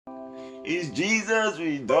It's Jesus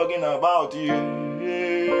we talking about you.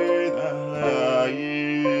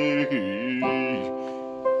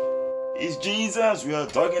 It's Jesus we are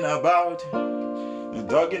talking about. We're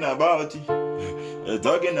talking about you. We're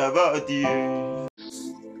talking about you.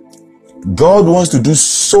 God wants to do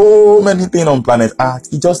so many things on planet Earth.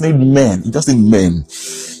 He just needs men. He just needs men.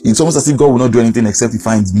 It's almost as if God will not do anything except he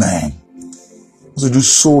finds men. He wants to do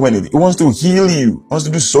so many things. He wants to heal you. He wants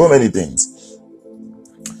to do so many things.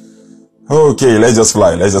 Okay, let's just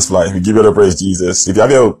fly. Let's just fly. We give you the praise, Jesus. If you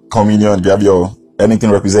have your communion, if you have your anything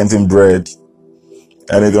representing bread,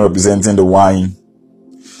 anything representing the wine,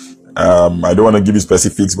 I don't want to give you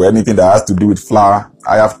specifics, but anything that has to do with flour.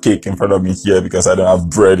 I have cake in front of me here because I don't have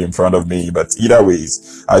bread in front of me. But either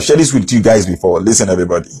ways, I've shared this with you guys before. Listen,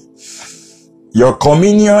 everybody. Your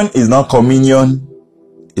communion is not communion.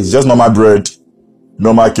 It's just normal bread,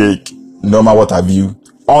 normal cake, normal what have you,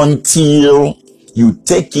 until you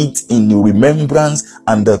take it in the remembrance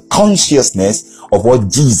and the consciousness of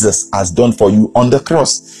what Jesus has done for you on the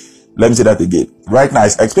cross. Let me say that again. Right now, I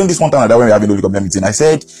explained this one time when we were having a community meeting. I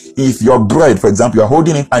said, if your bread, for example, you are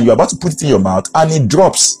holding it and you're about to put it in your mouth and it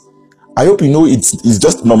drops, I hope you know it's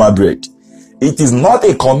just normal bread. It is not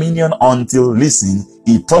a communion until, listen,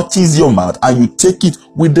 it touches your mouth and you take it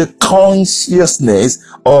with the consciousness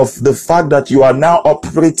of the fact that you are now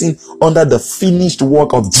operating under the finished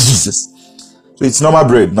work of Jesus. So it's normal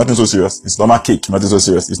bread, nothing so serious. It's normal cake, nothing so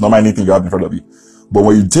serious. It's normal anything you have in front of you. But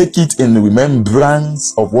when you take it in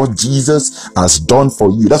remembrance of what Jesus has done for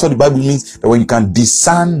you, that's what the Bible means, that when you can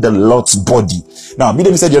discern the Lord's body. Now,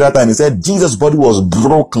 Midem said the other time, he said, Jesus' body was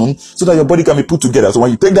broken so that your body can be put together. So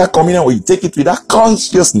when you take that communion, when you take it with that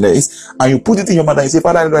consciousness, and you put it in your mouth and you say,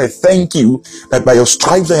 Father, I thank you that by your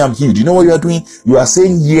stripes I am healed. You know what you are doing? You are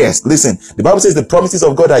saying yes. Listen, the Bible says the promises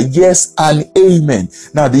of God are yes and amen.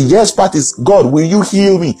 Now, the yes part is, God, will you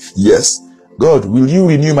heal me? Yes. God, will you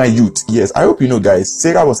renew my youth? Yes. I hope you know, guys,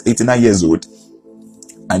 Sarah was 89 years old.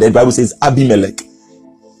 And then the Bible says Abimelech,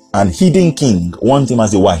 an hidden king, want him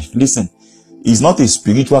as a wife. Listen, it's not a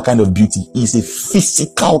spiritual kind of beauty. It's a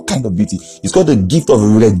physical kind of beauty. It's called the gift of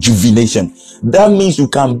rejuvenation. That means you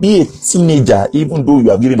can be a teenager even though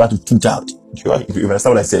you have given birth to two child. If you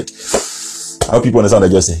understand what I said. I hope people understand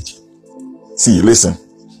what I just said. See, listen.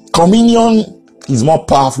 Communion is more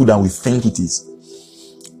powerful than we think it is.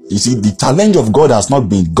 You see, the challenge of God has not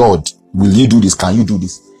been, God, will you do this? Can you do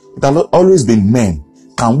this? It has always been, men,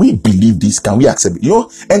 can we believe this? Can we accept it? You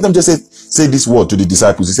know, anytime just say this word to the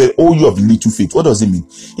disciples, he said, oh, you have little faith. What does it mean?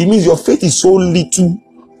 It means your faith is so little.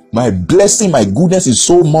 My blessing, my goodness is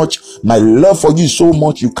so much. My love for you is so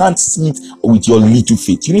much. You can't see it with your little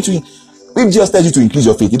faith. You need to, if Jesus tells you to increase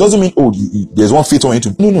your faith, it doesn't mean, oh, there's one faith on you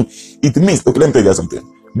to, no. It means, okay, let me tell you something.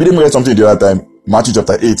 We didn't read something the other time. Matthew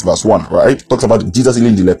chapter 8 verse 1, right? Talks about Jesus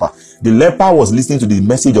healing the leper. The leper was listening to the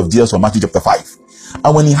message of Jesus from Matthew chapter 5.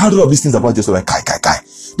 And when he heard all of these things about Jesus, he was like, Kai.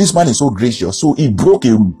 This man is so gracious. So he broke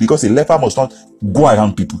a rule because a leper must not go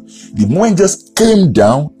around people. The moment just came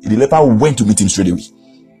down, the leper went to meet him straight away.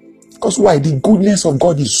 Because why? The goodness of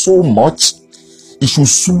God is so much. It should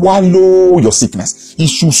swallow your sickness. It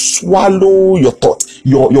should swallow your thought,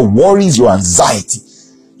 your worries, your anxiety.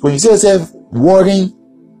 When you say yourself worrying,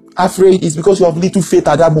 afraid, is because you have little faith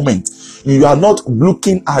at that moment. You are not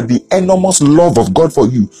looking at the enormous love of God for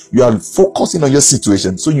you. You are focusing on your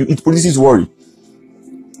situation. So it produces worry.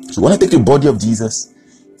 So when I take the body of Jesus,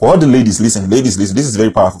 for all the ladies, listen, this is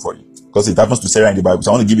very powerful for you. Because it happens to Sarah in the Bible.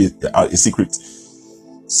 So I want to give you a secret.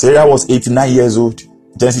 Sarah was 89 years old.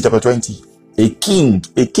 Genesis chapter 20. A king,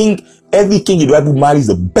 every king in the Bible marries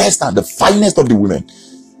the best and the finest of the women.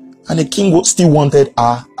 And the king still wanted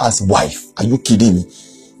her as wife. Are you kidding me?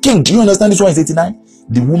 King, do you understand this one is 89?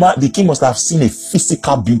 The king must have seen a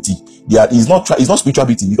physical beauty. It's not spiritual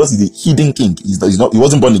beauty because he's a hidden king. He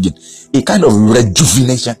wasn't born again. A kind of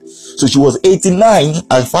rejuvenation. So she was 89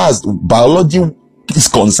 as far as biology is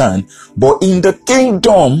concerned, but in the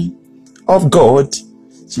kingdom of God,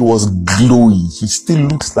 she was glowing. She still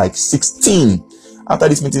looks like 16. After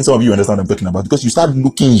this meeting, some of you understand what I'm talking about because you start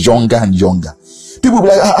looking younger and younger. People will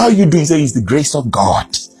be like, how are you doing? Say, it's the grace of God.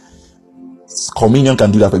 Communion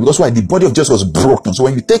can do that because why? The body of Jesus was broken. So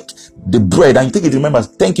when you take the bread and you take it, remember,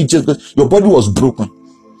 thank you Jesus, because your body was broken.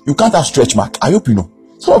 You can't have stretch mark. I hope you know.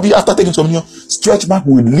 Some of you, after taking communion, stretch mark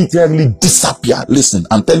will literally disappear. Listen,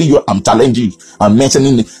 I'm telling you, I'm challenging you, I'm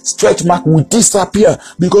mentioning it. Stretch mark will disappear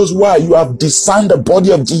because why? You have discerned the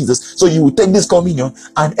body of Jesus. So you will take this communion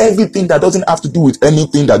and everything that doesn't have to do with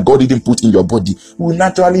anything that God didn't put in your body will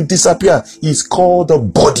naturally disappear. It's called the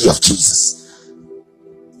body of Jesus.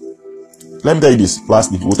 Let me tell you this,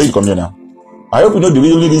 lastly, we'll take the communion now. I hope you know the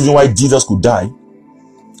only reason why Jesus could die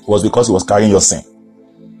was because he was carrying your sin.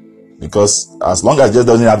 Because as long as Jesus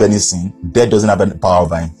doesn't have any sin, death doesn't have any power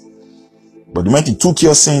over him. But the moment he took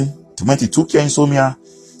your sin, the moment he took your insomnia,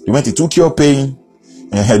 the moment he took your pain,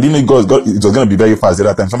 and I didn't know God, it was going to be very fast at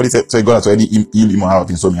that time. Somebody said God has already healed him out of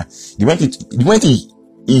insomnia. The moment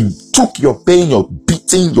he took your pain, your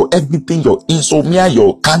beating, your everything, your insomnia,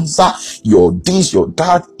 your cancer, your this, your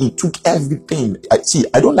that, he took everything.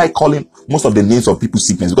 I don't like calling most of the names of people's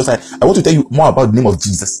sickness, because I want to tell you more about the name of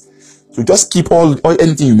Jesus. So just keep all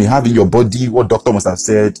anything you may have in your body, what doctor must have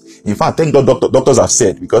said. In fact, thank God doctors have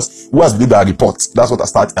said, because who has believed our report? That's what I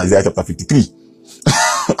start Isaiah chapter 53.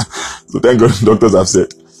 So thank God doctors have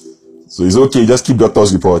said. So it's okay, just keep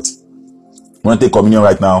doctor's report. You want to take communion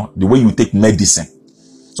right now, the way you take medicine.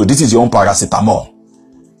 So this is your own paracetamol.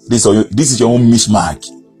 This is your own mishmash.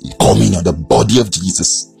 Communion, the body of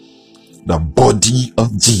Jesus. The body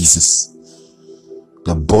of Jesus.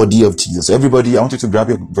 The body of Jesus. So everybody, I want you to grab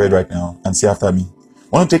your bread right now and say after me.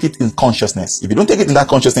 I want to take it in consciousness. If you don't take it in that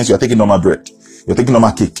consciousness, you are taking normal bread. You're taking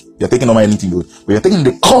normal cake. You're taking normal anything. But you're taking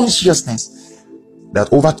the consciousness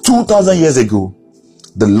that over 2,000 years ago,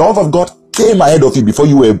 the love of God came ahead of you before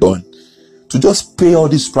you were born to just pay all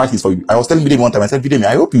these prices for you. I was telling Bidemi one time, I said, Bidemi,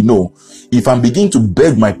 I hope you know, if I'm beginning to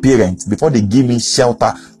beg my parents before they give me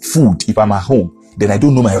shelter, food, if I'm at home, then I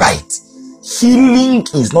don't know my right. Healing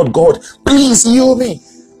is not God. Please heal me.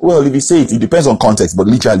 Well, if you say it depends on context, but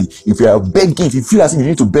literally, if you are begging, if you feel as if you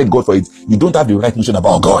need to beg God for it, you don't have the right notion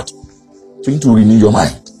about God. So you need to renew your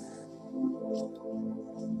mind.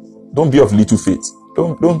 Don't be of little faith.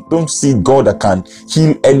 Don't see God that can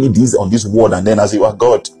heal any disease on this world and then as you are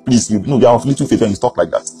God, please, you are of little faith when you talk like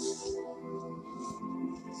that.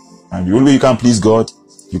 And the only way you can please God,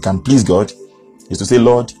 is to say,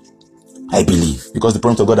 Lord, I believe. Because the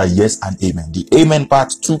promise of God are yes and amen. The amen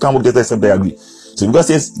part, two can work together except they agree. So if God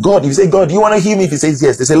says, God, if you say, God, do you want to heal me? If he says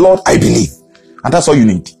yes, they say, Lord, I believe. And that's all you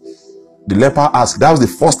need. The leper asked, that was the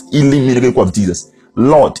first healing miracle of Jesus.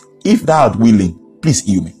 Lord, if thou art willing, please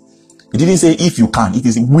heal me. He didn't say if you can, it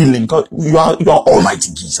is willing. God, you are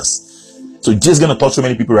almighty Jesus. So Jesus is going to touch so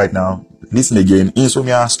many people right now. Listen again.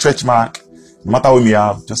 Insomnia, stretch mark, no matter what you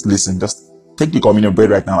have, just listen. Just take the communion bread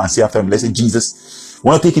right now and say after me, let's say, Jesus, I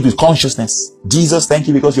want to take it with consciousness. Jesus, thank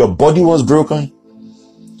you because your body was broken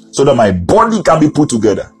so that my body can be put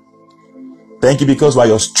together. Thank you because by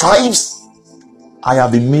your stripes, I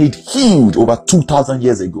have been made healed over 2,000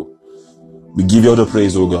 years ago. We give you all the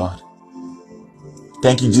praise, oh God.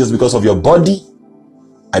 Thank you, Jesus, because of your body,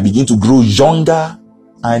 I begin to grow younger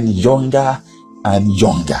and younger and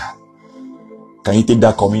younger. Can you take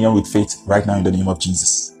that communion with faith right now in the name of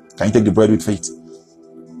Jesus? Can you take the bread with faith?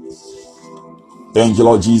 Thank you,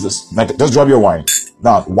 Lord Jesus. Just drop your wine.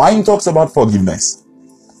 Now, wine talks about forgiveness.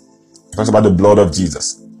 It talks about the blood of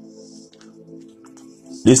Jesus.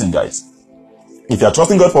 Listen, guys. If you are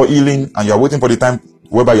trusting God for healing and you are waiting for the time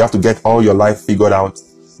whereby you have to get all your life figured out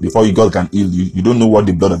before God can heal you, you don't know what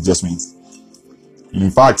the blood of Jesus means. In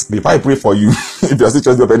fact, if I pray for you, if you are still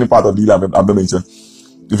trusting of any part of the healing I've mentioned,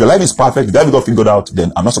 if your life is perfect, if you haven't got figured out,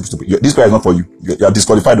 then I'm not supposed to pray. This prayer is not for you. You are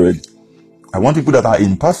disqualified already. I want people that are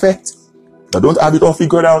imperfect, that don't have it all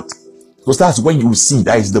figured out, because that's when you see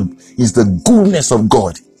that is the goodness of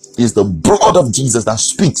God. It's the blood of Jesus that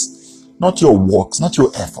speaks, not your works, not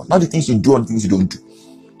your effort, not the things you do and the things you don't do.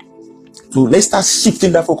 So let's start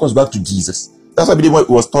shifting that focus back to Jesus. That's why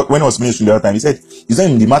when he was ministering the other time, he said, it's not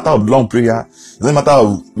in the matter of long prayer, it's not a matter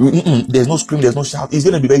of there's no scream, there's no shout. It's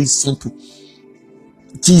going to be very simple.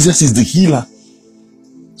 Jesus is the healer.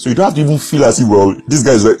 So you don't have to even feel as if, well, this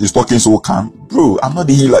guy is talking so calm. Bro, I'm not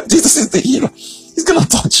the healer. Jesus is the healer. He's going to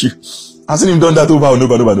touch you. I've seen him done that over and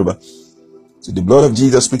over and over and over. So the blood of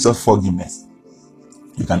Jesus speaks of forgiveness.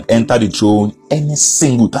 You can enter the throne any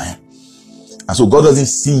single time. And so God doesn't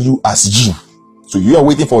see you as you. So you are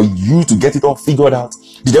waiting for you to get it all figured out.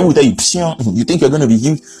 The devil will tell you, you think you're going to be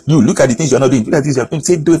healed? You look at the things you're not doing. Look at things you're doing.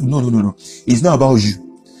 Say, devil, no. It's not about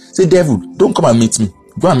you. Say, devil, don't come and meet me.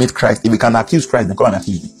 Go and meet Christ. If you can accuse Christ, then come and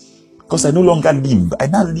accuse me. Because I no longer live. I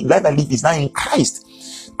now live. Life I live is now in Christ.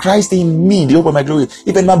 Christ in me, the hope of my glory.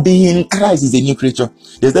 Even now being in Christ is a new creature.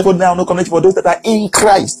 There's therefore now no condemnation for those that are in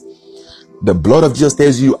Christ. The blood of Jesus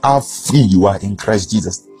tells you how free you are in Christ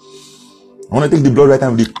Jesus. I want to take the blood right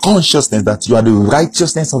now with the consciousness that you are the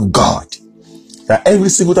righteousness of God. That every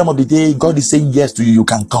single time of the day, God is saying yes to you. You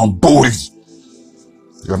can come boldly.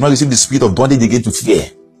 You have not received the spirit of bondage again to fear.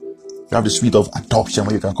 You have the spirit of adoption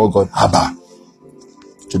where you can call God Abba.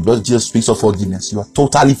 The blood of Jesus speaks of forgiveness. You are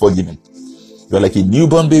totally forgiven. You are like a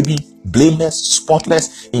newborn baby, blameless,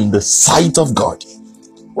 spotless in the sight of God.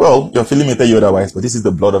 Well, your feeling may tell you otherwise, but this is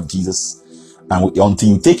the blood of Jesus. And until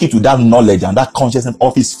you take it to that knowledge and that consciousness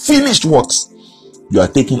of his finished works, you are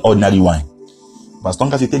taking ordinary wine. But as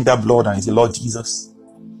long as you take that blood and you say, Lord Jesus,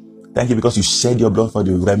 thank you because you shed your blood for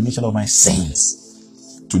the remission of my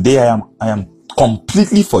sins. Today I am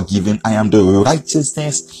completely forgiven. I am the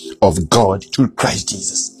righteousness of God through Christ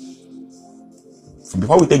Jesus. So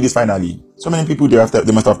before we take this finally, so many people they must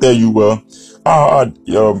have tell you,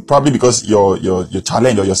 probably because your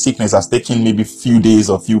challenge or your sickness has taken maybe few days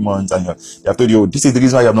or few months, and they have told you, this is the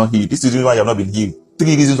reason why you have not healed. This is the reason why you have not been healed.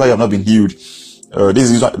 3 reasons why you have not been healed.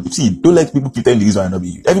 This is why. See, don't let people pretend the reason why you have not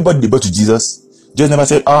been healed. Everybody they brought to Jesus. Jesus never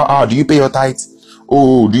said, do you pay your tithe?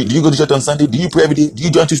 Oh, do you go to church on Sunday? Do you pray every day? Do you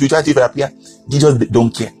join to spirituality for prayer? Jesus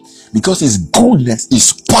don't care, because his goodness,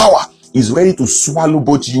 his power is ready to swallow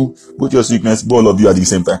both your sickness, both of you at the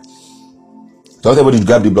same time. So everybody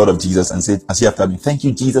grab the blood of Jesus and say after me, thank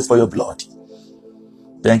you, Jesus, for your blood.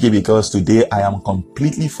 Thank you because today I am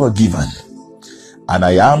completely forgiven and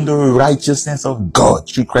I am the righteousness of God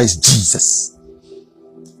through Christ Jesus.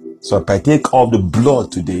 So I partake of the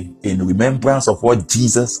blood today in remembrance of what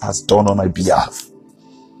Jesus has done on my behalf.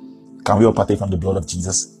 Can we all partake from the blood of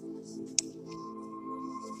Jesus?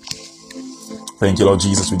 Thank you, Lord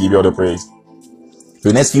Jesus. We give you all the praise. For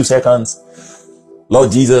the next few seconds,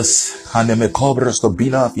 Lord Jesus, we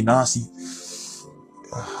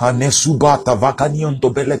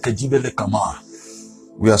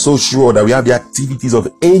are so sure that we have the activities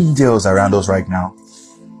of angels around us right now.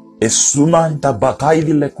 It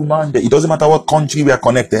doesn't matter what country we are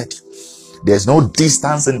connected. There's no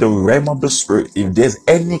distance in the realm of the spirit. If there's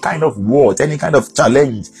any kind of word, any kind of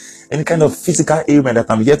challenge, any kind of physical ailment that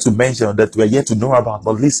I'm yet to mention, that we're yet to know about,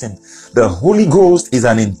 but listen, the Holy Ghost is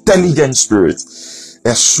an intelligent spirit. So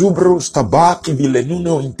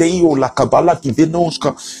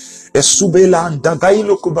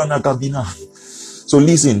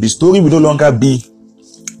listen, the story will no longer be,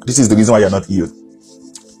 this is the reason why you're not healed.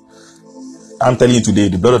 I'm telling you today,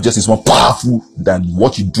 the blood of Jesus is more powerful than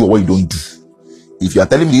what you do or what you don't do. If you are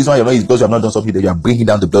telling me the reason why you're not healed because you have not done something, then you are bringing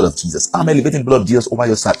down the blood of Jesus. I'm elevating the blood of Jesus over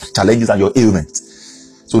your challenges and your ailments.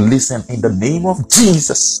 So listen, in the name of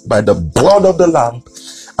Jesus, by the blood of the Lamb,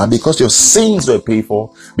 and because your sins were paid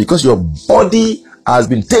for, because your body has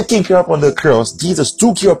been taken care of on the cross, Jesus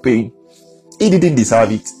took your pain. He didn't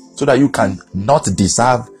deserve it, so that you can not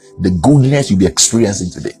deserve the goodness you'll be experiencing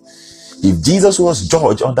today. If Jesus was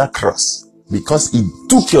judged on that cross because he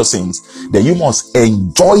took your sins, then you must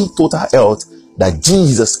enjoy total health that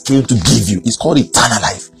Jesus came to give you. It's called eternal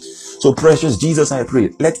life. So precious Jesus, I pray,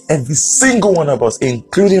 let every single one of us,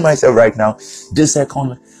 including myself right now, this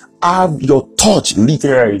second, have your touch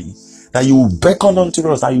literally, that you will beckon unto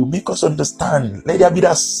us, that you make us understand. Let there be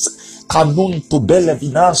that kanon to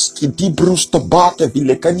belevinas ki dibrus to bate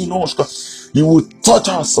vilekaninos. You will touch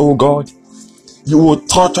us, oh God. You will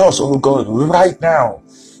touch us, oh God, right now,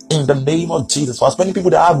 in the name of Jesus. For as many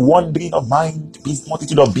people that have wandering of mind,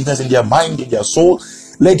 multitude of business in their mind, in their soul,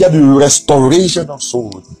 let there be restoration of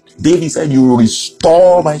soul. David said, you will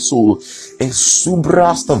restore my soul. As many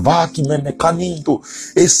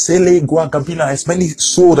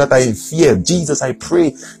souls that are in fear, Jesus, I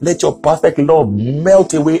pray, let your perfect love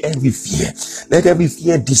melt away every fear. Let every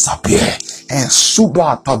fear disappear. And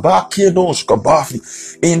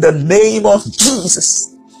in the name of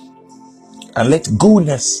Jesus. And let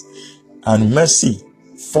goodness and mercy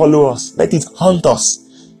follow us. Let it hunt us.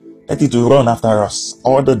 Let it run after us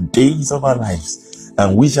all the days of our lives.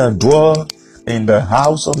 And we shall dwell in the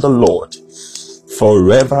house of the Lord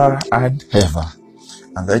forever and ever.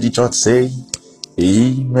 And let the church say,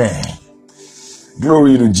 Amen.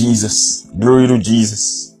 Glory to Jesus. Glory to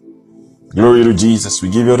Jesus. Glory to Jesus. We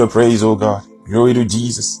give you the praise, oh God. Glory to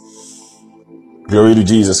Jesus. Glory to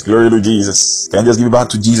Jesus. Glory to Jesus. Can I just give it back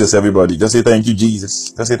to Jesus, everybody? Just say thank you,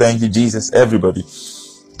 Jesus. Just say thank you, Jesus, everybody.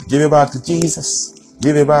 Give it back to Jesus.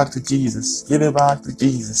 Give it back to Jesus. Give it back to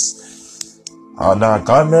Jesus.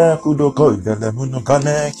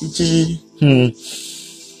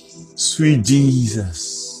 Sweet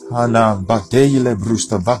Jesus.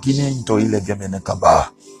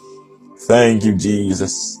 Thank you,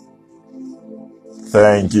 Jesus.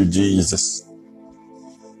 Thank you, Jesus.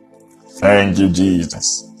 Thank you,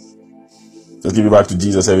 Jesus. Just give it back to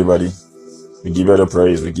Jesus, everybody. We give you all the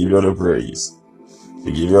praise. We give you all the praise.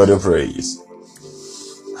 We give you all the praise.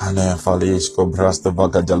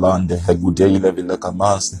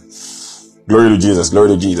 Glory to Jesus. Glory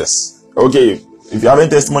to Jesus. Okay, if you have any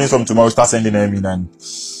testimonies from tomorrow, start sending them in. And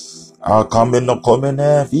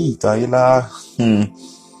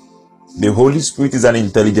the Holy Spirit is an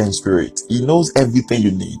intelligent spirit. He knows everything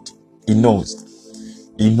you need. He knows.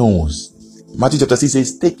 He knows. Matthew chapter 6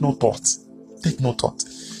 says, take no thought. Take no thought.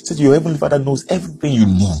 He said, your heavenly Father knows everything you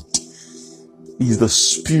need. He is the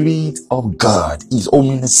Spirit of God. He's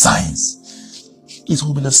omniscience. He's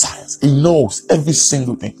omniscience. He knows every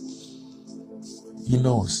single thing. He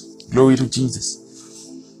knows. Glory to Jesus.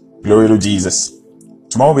 Glory to Jesus.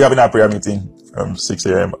 Tomorrow we're having our prayer meeting from 6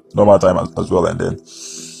 a.m. normal time as well, and then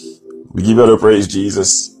we give you all the praise,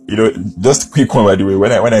 Jesus. Just a quick one, by the way.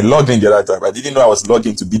 When I logged in the other time, I didn't know I was logged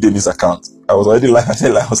into Bidemi's account. I was already live. I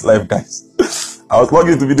said I was live, guys. I was logged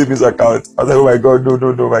into Bidemi's account. I was like, oh my God,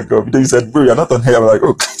 no, my God. Bidemi said, bro, you're not on here. I was like,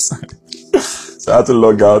 oh, sorry. So I had to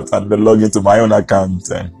log out and then log into my own account.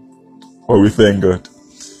 And we thank God.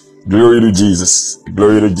 Glory to Jesus.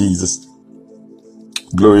 Glory to Jesus.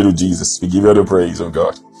 Glory to Jesus. We give you the praise, oh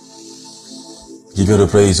God. Give you the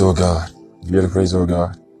praise, oh God. Give you the praise, oh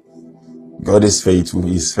God. God is faithful.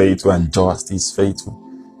 He's faithful and just. He's faithful.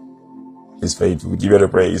 He's faithful. We give you the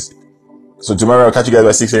praise. So tomorrow I'll catch you guys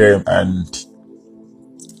by 6 a.m. and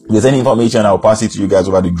if there's any information, I'll pass it to you guys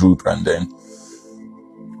over the group, and then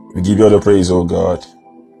we give you all the praise, oh God.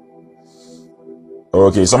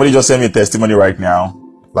 Okay, somebody just sent me a testimony right now.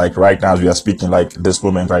 Like right now as we are speaking, like this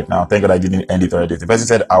moment right now. Thank God I didn't end it already. The person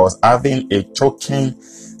said, I was having a choking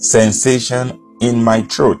sensation in my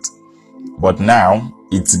throat, but now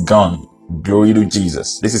it's gone. Glory to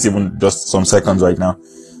Jesus. This is even just some seconds right now.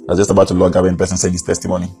 I was just about to log out when the person said his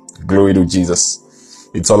testimony. Glory to Jesus.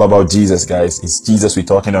 It's all about Jesus, guys. It's Jesus we're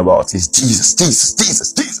talking about. It's Jesus, Jesus,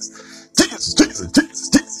 Jesus, Jesus, Jesus, Jesus, Jesus, Jesus,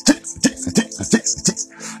 Jesus, Jesus, Jesus, Jesus,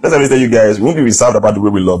 Jesus. That's why I tell you guys, we won't be reserved about the way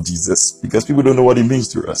we love Jesus because people don't know what it means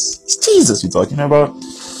to us. It's Jesus we're talking about.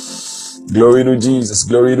 Glory to Jesus.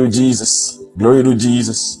 Glory to Jesus. Glory to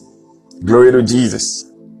Jesus. Glory to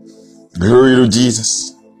Jesus. Glory to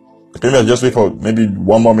Jesus. Maybe I'll just wait for maybe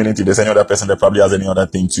one more minute if there's any other person that probably has any other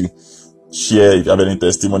thing to share. If you have any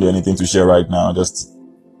testimony or anything to share right now, just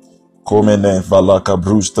comment and valaka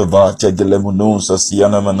brustava tegelemununsa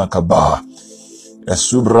siana manakaba.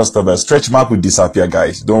 Stretch mark will disappear,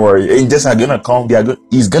 guys. Don't worry. Angels are gonna come.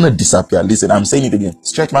 He's gonna disappear. Listen, I'm saying it again.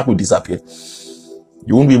 Stretch mark will disappear.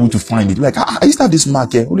 You won't be able to find it. Like, I used to have this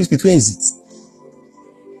mark here. Holy Spirit, where is it?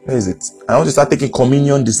 Where is it? I want to start taking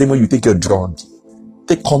communion the same way you take your drug.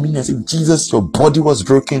 Take communion and say, Jesus, your body was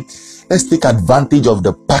broken. Let's take advantage of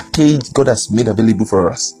the package God has made available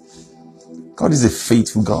for us. God is a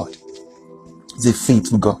faithful God. He's a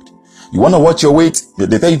faithful God. You want to watch your weight?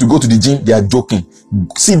 They tell you to go to the gym. They are joking.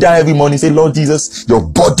 Sit down every morning. Say, Lord Jesus, your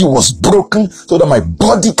body was broken so that my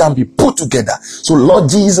body can be put together. So Lord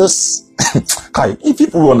Jesus, Kai, if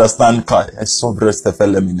people understand, Kai,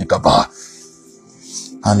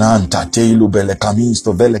 Ananta teilu bele kamis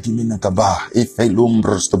to vele kimina kaba.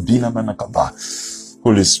 Efelumbros to bina manakaba.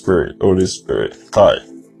 Holy Spirit, Holy Spirit. Kai.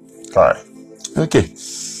 Okay.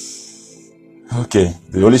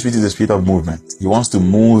 The Holy Spirit is the spirit of movement. He wants to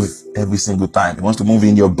move every single time. He wants to move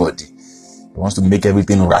in your body. He wants to make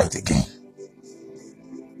everything right again.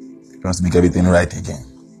 He wants to make everything right again.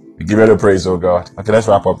 We give you the praise, oh God. Okay, let's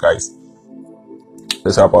wrap up, guys.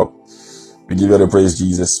 Let's wrap up. We give you the praise,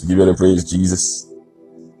 Jesus. We give you the praise, Jesus.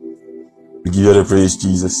 We give you the praise,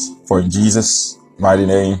 Jesus. For in Jesus' mighty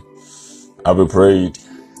name, I will prayed.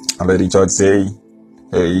 And let the church say,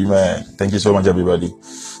 amen. Thank you so much, everybody.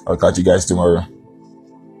 I'll catch you guys tomorrow.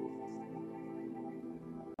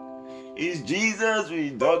 It's Jesus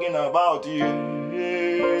we're talking about.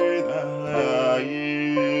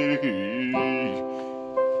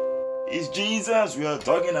 It's Jesus we are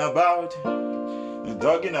talking about.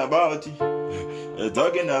 Talking about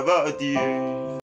you.